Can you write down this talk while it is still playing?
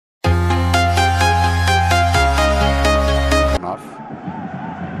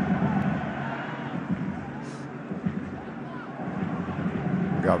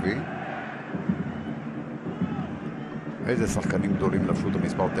איזה שחקנים גדולים לבשו את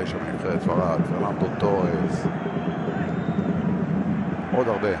המספר 9 בנבחרת ספרד, פרננדו טורס, עוד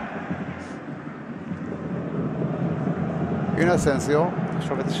הרבה. הנה אסנסיו.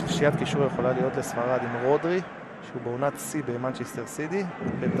 עכשיו איזה שלישיית קישור יכולה להיות לספרד עם רודרי, שהוא בעונת C במנצ'סטר סיטי,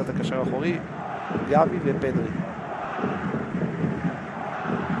 בעמדת הקשר האחורי, גבי ופדרי.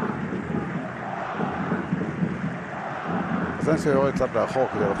 אסנסיו יורד קצת לאחור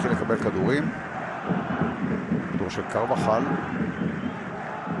כדי להתחיל לקבל כדורים. כדור של קרבחל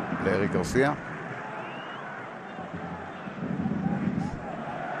לאריק גרסיה.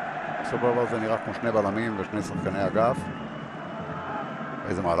 בסופו של דבר זה נראה כמו שני בלמים ושני שחקני אגף.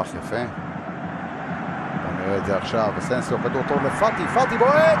 איזה מהלך יפה. בואו נראה את זה עכשיו. אסנסיו, כדור טוב לפאטי, פאטי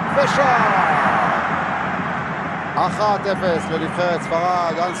בועט ושער! 1-0 לנבחרת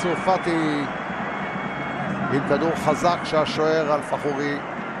ספרד. אנסו פאטי עם כדור חזק שהשוער אל-פחורי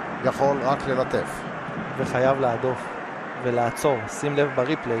יכול רק ללטף. וחייב להדוף ולעצור. שים לב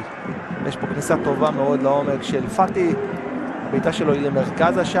בריפלי, יש פה כניסה טובה מאוד לעומק של פאטי. הבעיטה שלו היא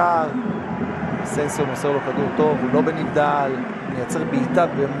למרכז השער. אסנסיו מוסר לו כדור טוב, הוא לא בנבדל, מייצר בעיטה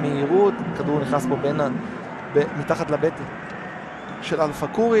במהירות. כדור נכנס פה מתחת לבטן של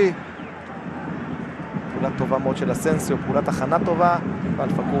אל-פחורי. פעולה טובה מאוד של אסנסיו, פעולת הכנה טובה,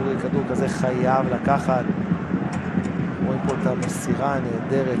 ואל-פחורי כדור כזה חייב לקחת. רואים פה את המסירה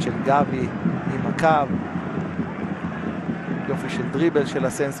הנהדרת של גבי עם הקו, יופי של דריבל של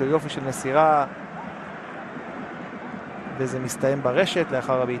אסנסיו, יופי של מסירה, וזה מסתיים ברשת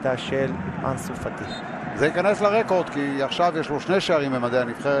לאחר הבעיטה של אנסו פאטי. זה ייכנס לרקורד, כי עכשיו יש לו 2 שערים במדי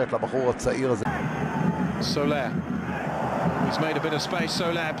הנבחרת לבחור הצעיר הזה. Soler. He's made a bit of space.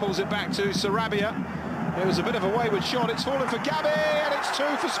 Soler pulls it back to Sarabia. It was a bit of a wayward shot. It's fallen for Gabi, and it's 2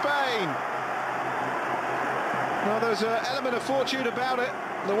 for Spain. Well, there's an element of fortune about it,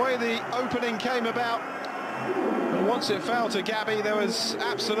 the way the opening came about. And once it fell to Gabi, there was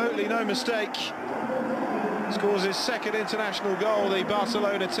absolutely no mistake. Scores his second international goal, the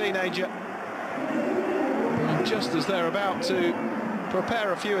Barcelona teenager. And just as they're about to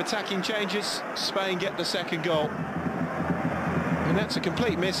prepare a few attacking changes, Spain get the second goal. And that's a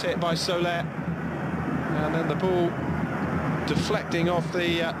complete miss-hit by Soler. And then the ball deflecting off the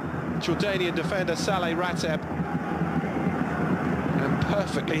Jordanian defender Saleh Rateb. And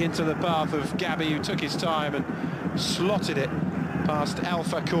perfectly into the path of Gabi, who took his time and slotted it past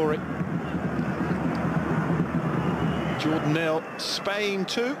Al-Fakhouri. Jordan 0, Spain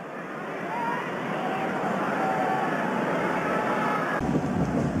 2.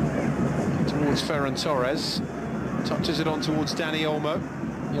 Towards Ferran Torres, touches it on towards Dani Olmo.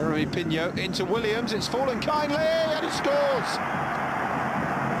 Jeremy Pino into Williams, it's fallen kindly and he scores!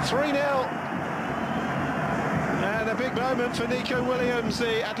 3-0. And a big moment for Nico Williams,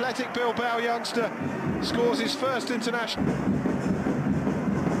 the Athletic Bilbao youngster, scores his first international.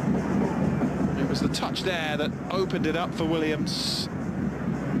 It was the touch there that opened it up for Williams.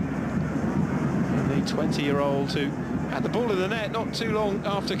 And the 20-year-old who had the ball in the net not too long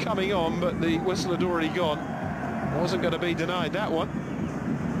after coming on, but the whistle had already gone. Wasn't going to be denied that one.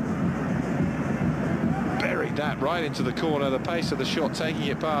 Buried that right into the corner, the pace of the shot taking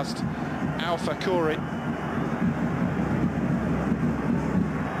it past Al-Fakhouri.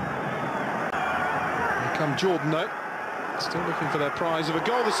 Here come Jordan though, still looking for their prize of a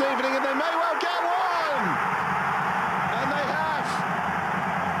goal this evening, and they may well get one! And they have!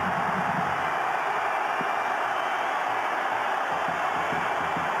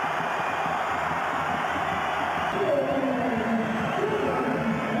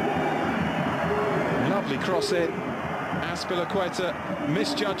 Lovely cross in, Azpilicueta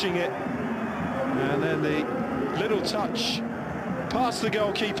misjudging it, and then the little touch past the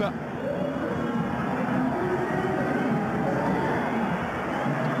goalkeeper.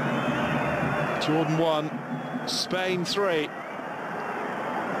 Jordan 1, Spain 3.